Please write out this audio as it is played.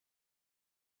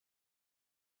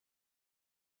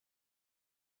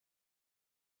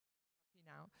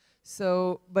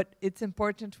So, but it's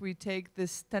important we take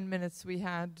this 10 minutes we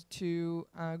had to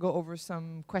go over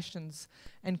some questions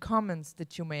and comments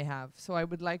that you may have. So I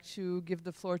would like to give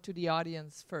the floor to the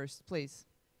audience first, please.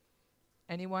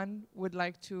 Anyone would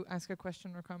like to ask a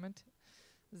question or comment?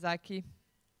 Zaki?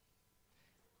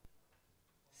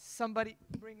 Somebody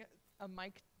bring a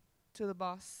mic to the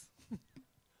boss.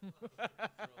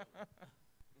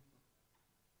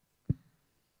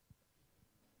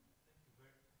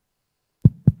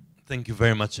 Thank you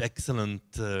very much. Excellent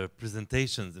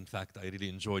presentations. In fact, I really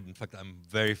enjoyed. In fact, I'm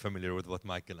very familiar with what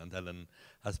Michael and Helen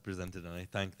has presented, and I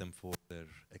thank them for their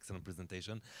excellent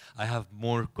presentation. I have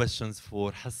more questions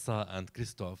for Hessa and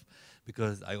Christophe,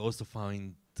 because I also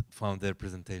found their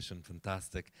presentation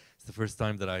fantastic. It's the first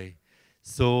time that I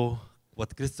saw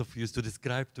what Christophe used to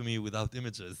describe to me without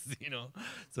images, you know.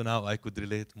 So now I could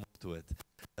relate more to it.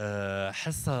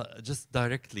 Hessa, just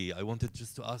directly, I wanted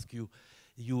just to ask you,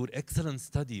 your excellent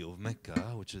study of Mecca,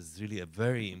 which is really a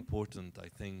very important, I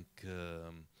think,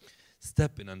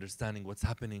 step in understanding what's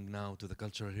happening now to the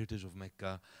cultural heritage of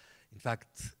Mecca. In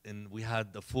fact, we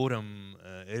had a forum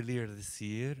earlier this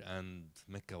year, and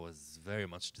Mecca was very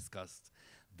much discussed.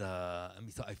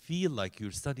 So I feel like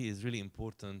your study is really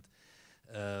important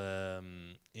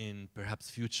in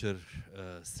perhaps future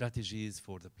strategies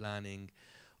for the planning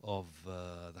of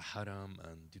the Haram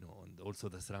and, you know, and also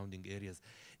the surrounding areas.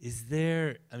 Is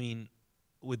there, I mean,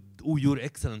 with your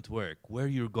excellent work, where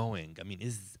you're going, I mean,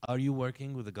 are you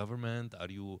working with the government?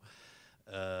 Are you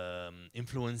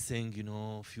influencing, you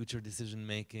know, future decision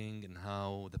making and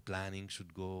how the planning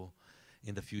should go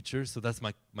in the future? So that's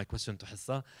my question to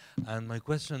Hessa. And my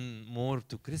question more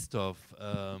to Christophe.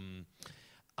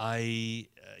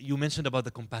 You mentioned about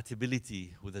the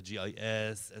compatibility with the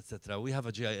GIS, etc. We have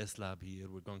a GIS lab here.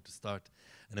 We're going to start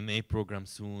an MA program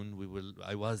soon.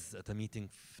 I was at a meeting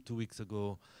 2 weeks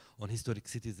ago on historic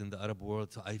cities in the Arab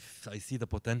world. So I see the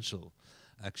potential,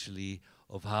 actually,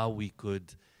 of how we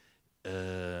could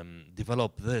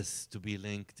develop this to be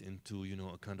linked into, you know,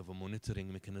 a kind of a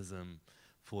monitoring mechanism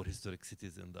for historic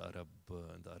cities in the Arab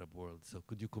world. So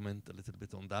could you comment a little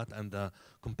bit on that and the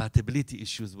compatibility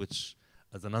issues, which,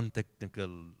 as a non-technical,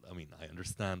 I mean, I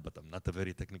understand, but I'm not a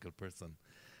very technical person.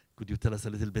 Could you tell us a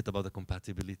little bit about the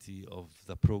compatibility of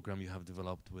the program you have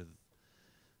developed with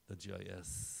the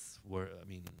GIS?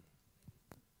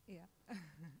 Yeah.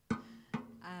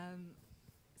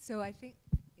 So I think,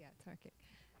 yeah, it's okay.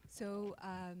 So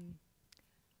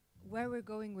where we're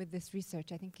going with this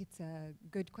research, I think it's a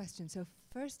good question. So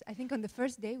first, I think on the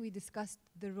first day, we discussed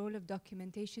the role of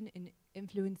documentation in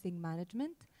influencing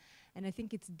management. And I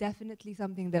think it's definitely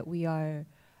something that we are,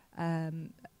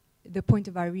 the point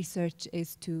of our research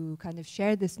is to kind of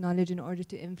share this knowledge in order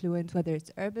to influence whether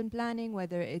it's urban planning,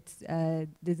 whether it's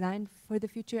design for the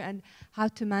future, and how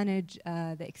to manage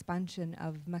the expansion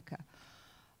of Mecca.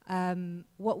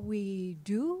 What we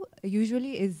do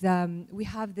usually is we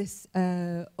have this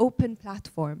open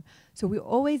platform. So we're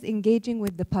always engaging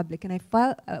with the public, and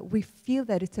we feel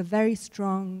that it's a very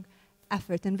strong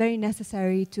effort and very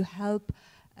necessary to help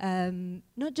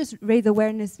not just raise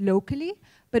awareness locally,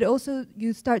 but also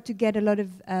you start to get a lot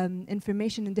of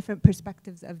information and different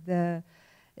perspectives of the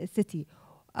city.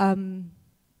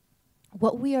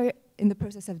 What we are in the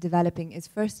process of developing is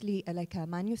firstly like a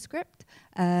manuscript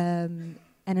and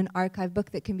an archive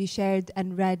book that can be shared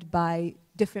and read by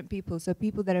different people. So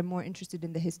people that are more interested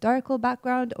in the historical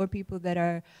background, or people that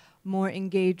are more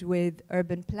engaged with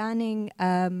urban planning,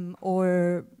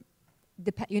 or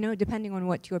depending on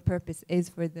what your purpose is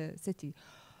for the city,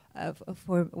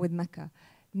 with Mecca.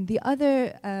 The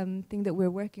other thing that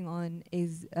we're working on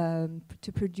is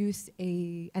to produce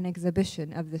an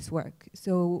exhibition of this work.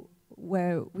 So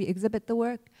where we exhibit the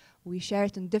work, we share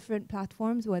it on different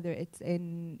platforms, whether it's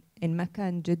in Mecca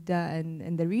and Jeddah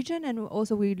and the region, and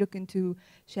also we look into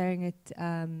sharing it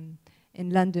in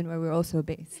London, where we're also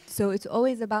based. So it's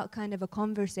always about kind of a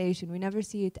conversation. We never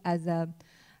see it as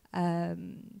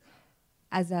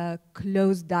a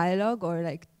closed dialogue, or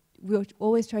like we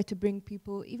always try to bring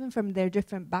people, even from their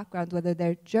different backgrounds, whether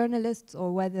they're journalists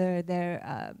or whether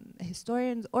they're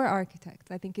historians or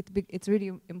architects. I think it's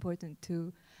really important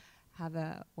to have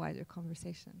a wider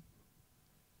conversation.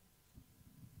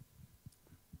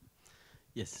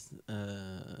 Yes,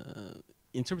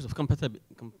 in terms of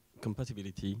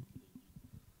compatibility,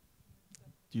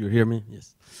 do you hear me?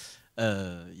 Yes.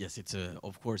 Yes,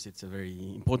 of course, it's a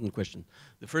very important question.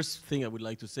 The first thing I would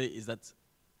like to say is that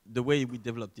the way we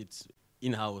developed it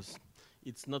in-house,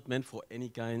 it's not meant for any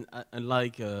kind,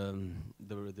 unlike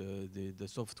the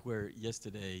software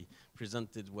yesterday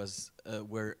presented was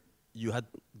where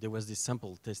there was this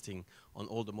sample testing on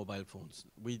all the mobile phones.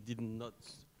 We did not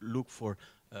look for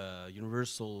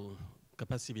universal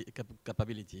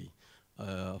capability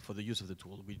for the use of the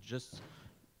tool.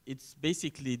 It's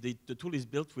basically, the tool is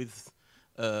built with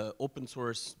open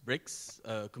source bricks,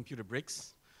 computer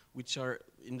bricks, which are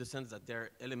in the sense that they're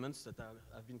elements that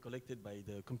have been collected by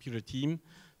the computer team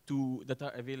that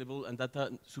are available and that are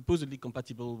supposedly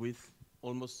compatible with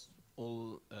almost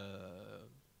all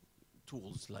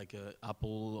tools like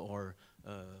Apple or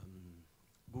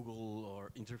Google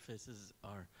or interfaces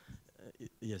are,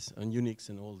 yes, and Unix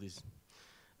and all this.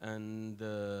 And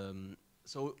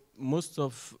so most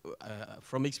of,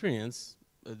 from experience,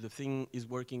 the thing is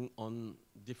working on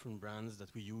different brands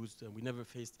that we used, and we never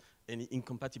faced any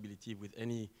incompatibility with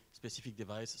any specific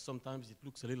device. Sometimes it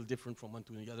looks a little different from one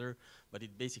to the other, but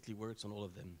it basically works on all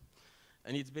of them.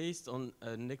 And it's based on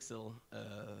an Excel,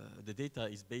 the data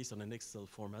is based on an Excel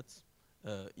format,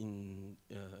 in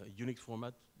Unix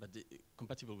format, but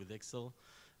compatible with Excel.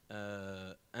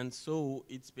 And so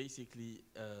it's basically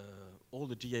all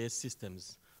the GIS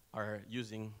systems are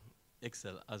using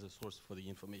Excel as a source for the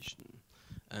information.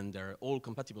 And they're all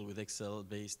compatible with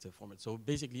Excel-based format. So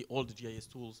basically all the GIS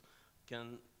tools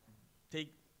can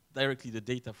take directly the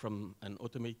data from and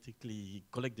automatically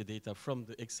collect the data from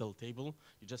the Excel table.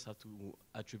 You just have to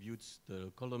attribute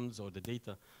the columns or the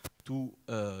data to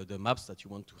the maps that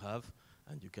you want to have.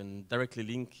 And you can directly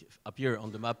link, appear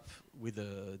on the map with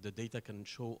the data can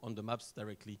show on the maps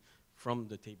directly from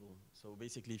the table. So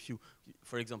basically if you,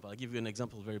 for example, I'll give you an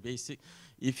example very basic.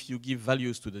 If you give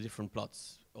values to the different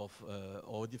plots of,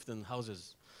 or different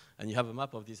houses, and you have a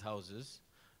map of these houses,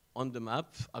 on the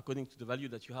map, according to the value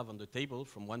that you have on the table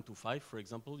from 1 to 5, for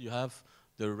example, you have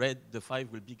the red, the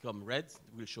 5 will become red,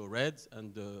 will show red,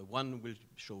 and the 1 will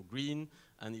show green,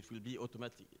 and it will be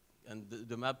automatic. And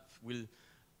the map will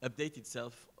update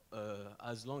itself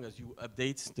as long as you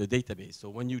update the database. So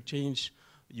when you change,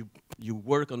 you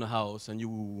work on a house and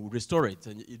you restore it,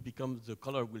 and it becomes, the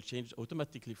color will change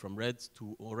automatically from red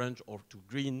to orange or to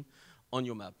green on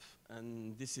your map.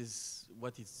 And this is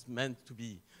what it's meant to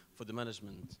be for the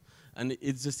management. And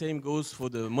it's the same goes for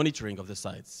the monitoring of the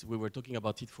sites. We were talking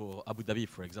about it for Abu Dhabi,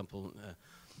 for example,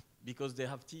 because they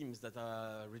have teams that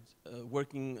are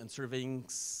working and surveying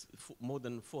more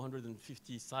than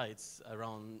 450 sites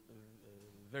around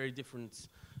very different,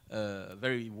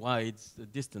 very wide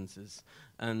distances.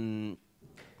 And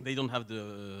they don't have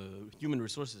the human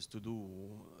resources to do,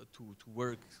 to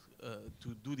work,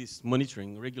 to do this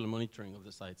monitoring, regular monitoring of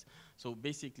the sites. So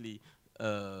basically,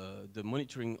 the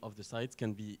monitoring of the sites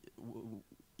can be,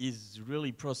 is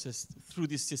really processed through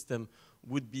this system,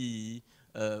 would be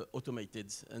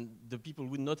automated, and the people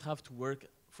would not have to work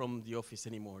from the office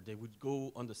anymore. They would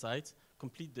go on the site,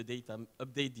 complete the data,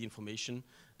 update the information,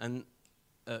 and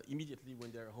immediately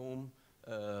when they're home,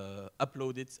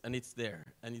 upload it, and it's there.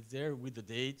 And it's there with the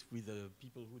date, with the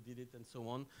people who did it, and so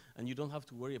on. And you don't have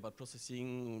to worry about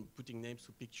processing, putting names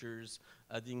to pictures,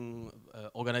 adding,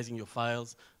 organizing your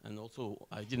files. And also,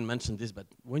 I didn't mention this, but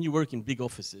when you work in big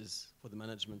offices for the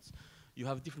management, you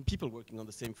have different people working on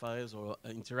the same files or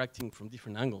interacting from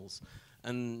different angles.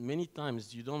 And many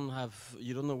times you don't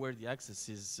know where the access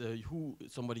is, who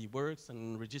somebody works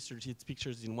and registers its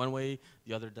pictures in one way,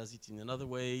 the other does it in another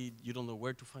way, you don't know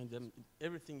where to find them.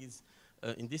 Everything is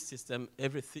in this system,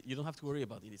 everything, you don't have to worry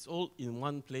about it. It's all in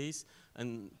one place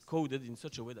and coded in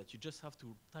such a way that you just have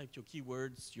to type your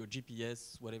keywords, your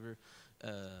GPS, whatever,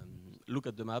 look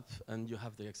at the map, and you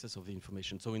have the access of the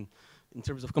information. So in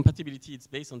terms of compatibility, it's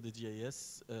based on the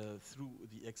GIS through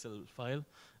the Excel file.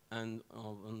 And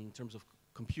in terms of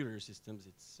computer systems,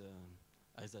 it's,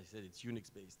 as I said, it's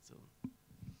Unix-based. So.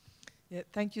 Yeah,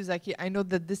 thank you, Zaki. I know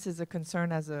that this is a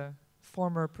concern as a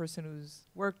former person who's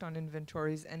worked on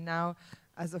inventories, and now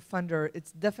as a funder,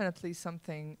 it's definitely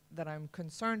something that I'm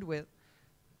concerned with.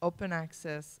 Open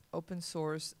access, open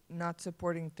source, not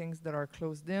supporting things that are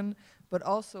closed in, but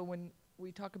also when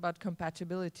we talk about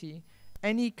compatibility,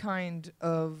 any kind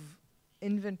of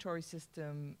inventory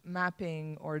system,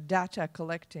 mapping, or data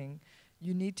collecting,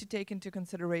 you need to take into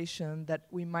consideration that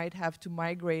we might have to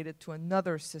migrate it to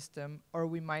another system, or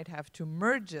we might have to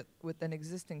merge it with an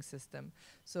existing system.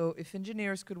 So if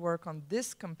engineers could work on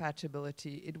this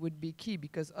compatibility, it would be key,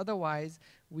 because otherwise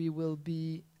we will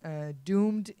be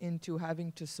doomed into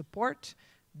having to support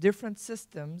different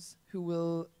systems who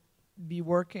will be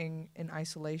working in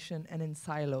isolation and in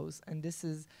silos. And this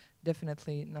is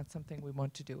definitely not something we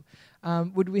want to do.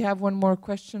 Would we have one more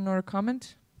question or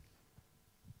comment?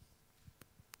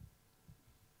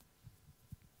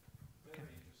 Very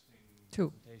interesting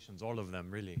presentations, all of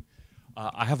them, really.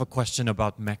 I have a question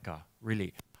about Mecca,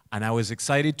 really. And I was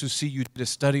excited to see you did a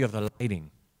study of the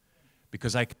lighting,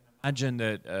 because I can imagine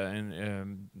that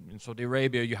in Saudi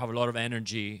Arabia you have a lot of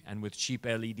energy, and with cheap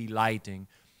LED lighting.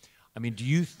 I mean, do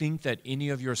you think that any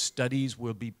of your studies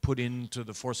will be put into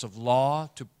the force of law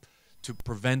to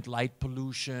prevent light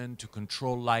pollution, to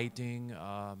control lighting?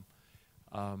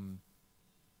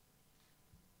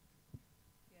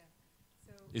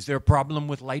 Is there a problem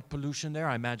with light pollution there?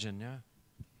 I imagine, yeah.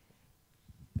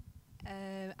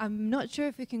 I'm not sure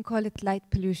if we can call it light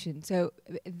pollution. So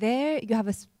there you have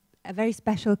a very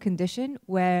special condition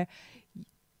where,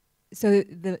 so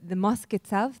the mosque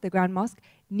itself, the Grand Mosque,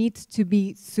 needs to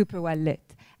be super well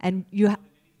lit, and you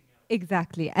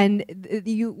exactly. And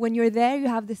when you're there, you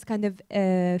have this kind of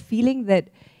feeling that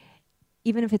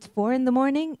even if it's 4 in the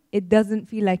morning, it doesn't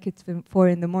feel like it's 4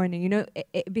 in the morning. You know,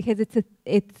 because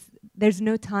there's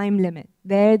no time limit.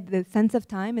 There, the sense of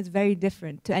time is very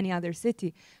different to any other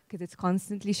city because it's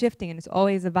constantly shifting and it's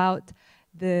always about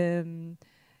the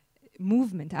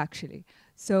movement, actually.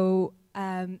 So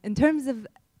in terms of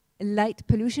light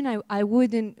pollution,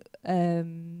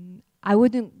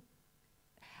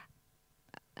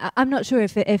 I'm not sure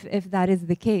if that is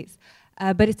the case,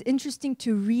 but it's interesting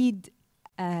to read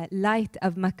light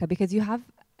of Mecca because you have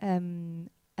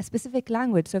a specific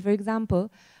language. So, for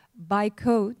example, by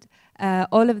code,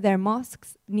 all of their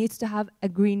mosques needs to have a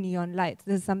green neon light.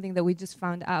 This is something that we just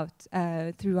found out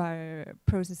through our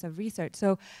process of research.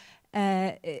 So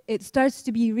it starts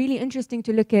to be really interesting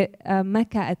to look at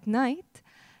Mecca at night,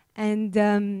 and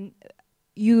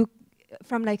you,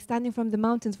 from like standing from the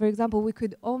mountains, for example, we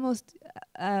could almost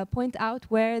point out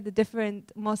where the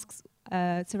different mosques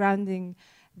surrounding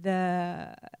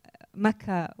the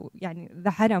Mecca,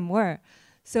 the Haram were.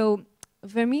 So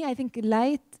for me, I think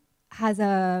light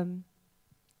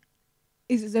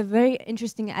is a very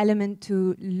interesting element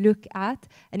to look at,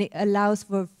 and it allows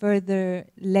for further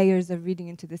layers of reading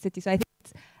into the city. So I think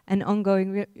it's an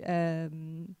ongoing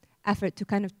effort to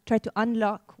kind of try to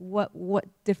unlock what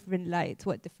different lights,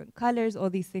 what different colors, all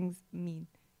these things mean.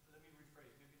 Let me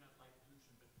rephrase, maybe not light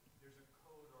pollution, but there's a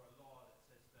code or a law that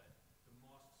says that the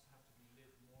mosques have to be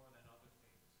lit more than other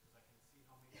things. Because I can see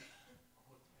how maybe a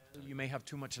hotel, you may have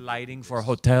too much lighting for a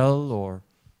hotel, or...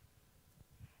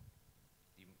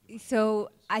 So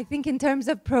I think in terms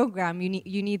of program,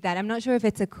 you need that. I'm not sure if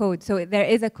it's a code. So there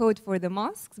is a code for the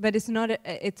mosques, but it's not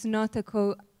a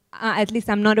code. At least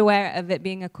I'm not aware of it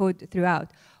being a code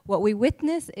throughout. What we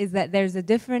witness is that there's a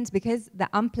difference because the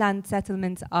unplanned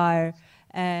settlements are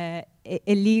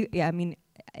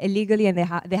illegally, and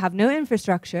they have no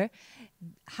infrastructure.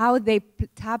 How they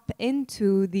tap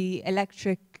into the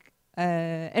electric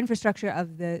infrastructure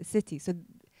of the city. So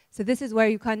this is where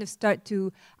you kind of start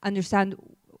to understand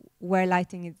where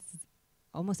lighting is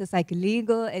almost as like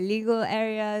illegal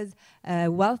areas,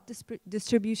 wealth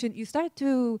distribution. You start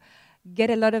to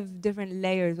get a lot of different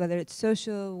layers, whether it's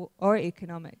social or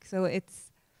economic. So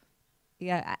it's,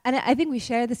 yeah, and I think we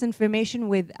share this information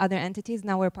with other entities.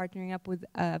 Now we're partnering up with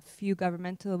a few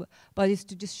governmental bodies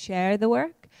to just share the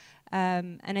work.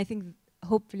 And I think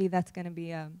hopefully that's going to be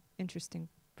an interesting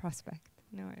prospect.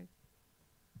 No worries.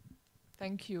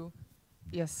 Thank you.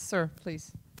 Yes, sir,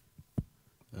 please.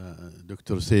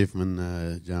 دكتور سيف من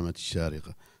جامعة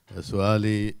الشارقة.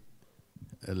 سؤالي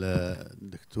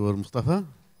الدكتور مصطفى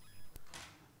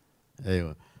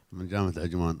أيوة من جامعة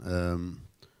عجمان.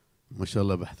 ما شاء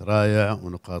الله بحث رائع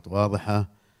ونقاط واضحة،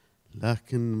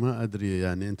 لكن ما أدري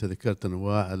يعني أنت ذكرت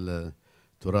أنواع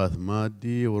التراث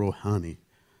مادي وروحاني.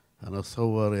 أنا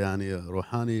أتصور يعني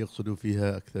روحاني يقصدوا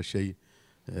فيها أكثر شيء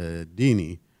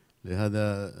ديني،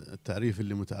 لهذا التعريف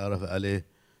اللي متعارف عليه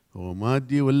هو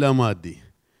مادي ولا مادي.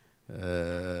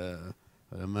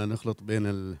 لما نخلط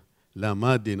بين لا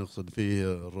مادي نقصد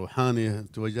فيه الروحاني،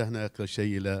 توجهنا أكثر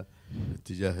شيء إلى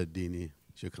الاتجاه الديني.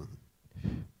 شكرا.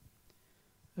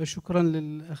 شكرا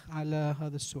للأخ على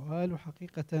هذا السؤال.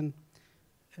 وحقيقة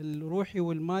الروحي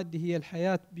والمادي هي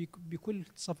الحياة بكل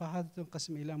صفحاتها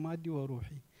تنقسم إلى مادي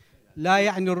وروحي. لا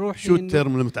يعني الروحي شو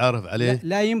الترم المتعارف عليه؟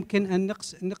 لا يمكن أن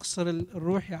نقصر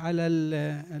الروحي على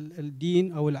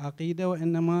الدين أو العقيدة،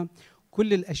 وإنما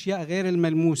كل الأشياء غير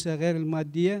الملموسة غير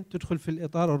المادية تدخل في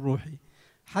الإطار الروحي.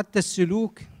 حتى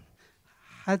السلوك،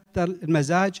 حتى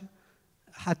المزاج،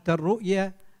 حتى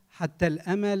الرؤية، حتى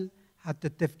الأمل، حتى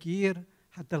التفكير،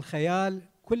 حتى الخيال،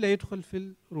 كله يدخل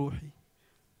في الروحي.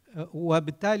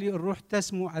 وبالتالي الروح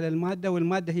تسمو على المادة،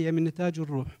 والمادة هي من نتاج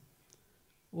الروح.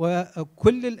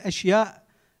 وكل الأشياء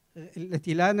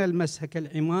التي لا نلمسها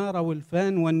كالعمارة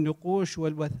والفن والنقوش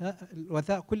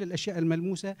والوثاء، كل الأشياء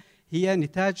الملموسة هي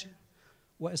نتاج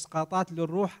وإسقاطات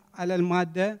للروح على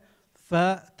المادة،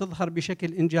 فتظهر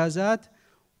بشكل إنجازات.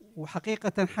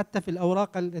 وحقيقة حتى في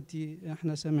الأوراق التي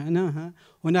احنا سمعناها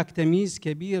هناك تمييز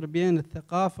كبير بين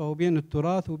الثقافة وبين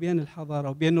التراث وبين الحضارة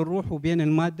وبين الروح وبين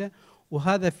المادة،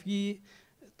 وهذا في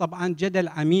طبعا جدل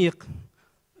عميق.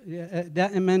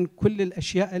 دائما كل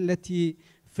الأشياء التي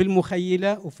في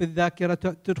المخيلة وفي الذاكرة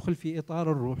تدخل في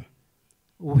إطار الروح،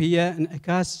 وهي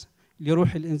انعكاس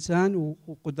لروح الإنسان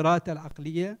وقدراته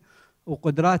العقلية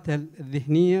وقدراته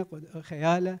الذهنية،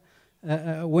 خياله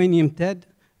وين يمتد.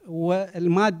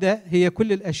 والمادة هي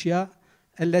كل الأشياء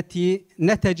التي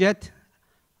نتجت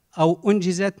أو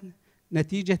أنجزت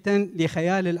نتيجة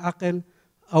لخيال العقل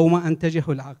أو ما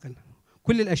أنتجه العقل.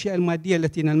 كل الأشياء المادية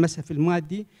التي نلمسها في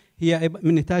المادي هي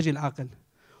من نتاج العقل،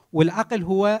 والعقل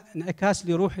هو انعكاس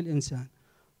لروح الإنسان،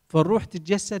 فالروح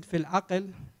تتجسد في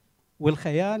العقل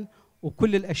والخيال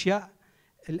وكل الأشياء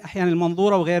الأحيان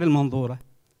المنظورة وغير المنظورة،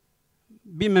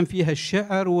 بمن فيها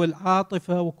الشعر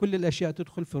والعاطفة وكل الأشياء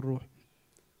تدخل في الروح.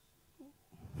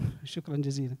 شكرا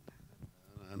جزيلا.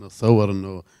 أنا أتصور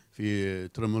أنه في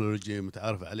ترمولوجي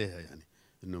متعارف عليها، يعني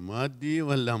أنه مادي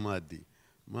ولا مادي،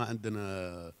 ما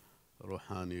عندنا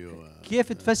روحاني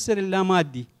كيف تفسر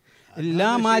اللامادي؟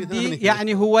 اللامادي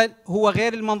يعني هو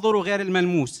غير المنظور وغير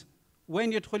الملموس.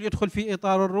 وين يدخل؟ يدخل في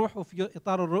إطار الروح وفي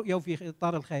إطار الرؤية وفي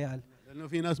إطار الخيال. لأنه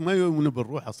في ناس ما يؤمنوا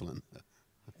بالروح أصلا.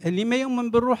 اللي ما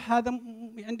يؤمن بالروح هذا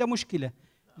عنده مشكلة،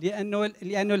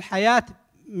 لأنه الحياة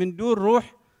من دون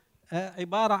روح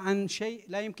عبارة عن شيء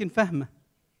لا يمكن فهمه.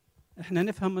 احنا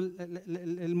نفهم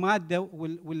المادة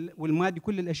والمادي،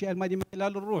 كل الأشياء المادية من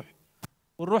خلال الروح،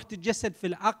 والروح تتجسد في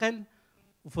العقل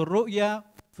وفي الرؤية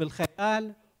وفي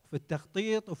الخيال وفي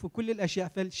التخطيط وفي كل الأشياء.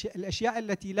 فالأشياء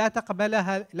التي لا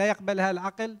يقبلها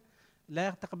العقل لا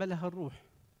تقبلها الروح،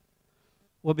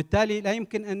 وبالتالي لا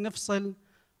يمكن أن نفصل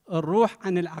الروح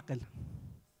عن العقل.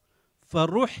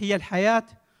 فالروح هي الحياة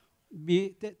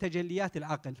بتجليات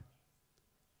العقل،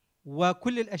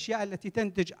 وكل الأشياء التي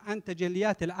تنتج عن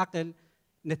تجليات العقل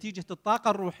نتيجة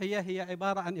الطاقة الروحية هي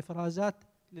عبارة عن إفرازات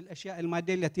للأشياء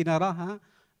المادية التي نراها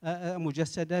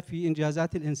مجسدة في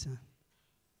إنجازات الإنسان.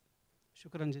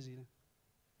 شكرا جزيلا.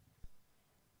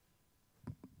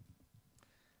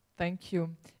 Thank you.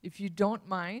 If you don't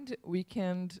mind, we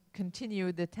can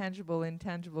continue the tangible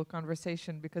intangible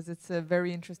conversation, because it's a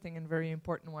very interesting and very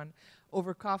important one,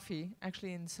 over coffee.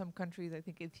 Actually, in some countries, I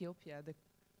think Ethiopia, the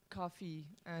coffee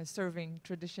serving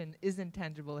tradition is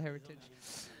intangible heritage.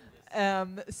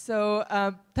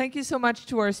 Thank you so much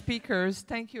to our speakers.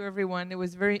 Thank you, everyone. It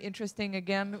was very interesting.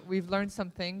 Again, we've learned some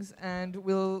things, and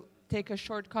we'll take a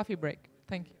short coffee break.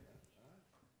 Thank you.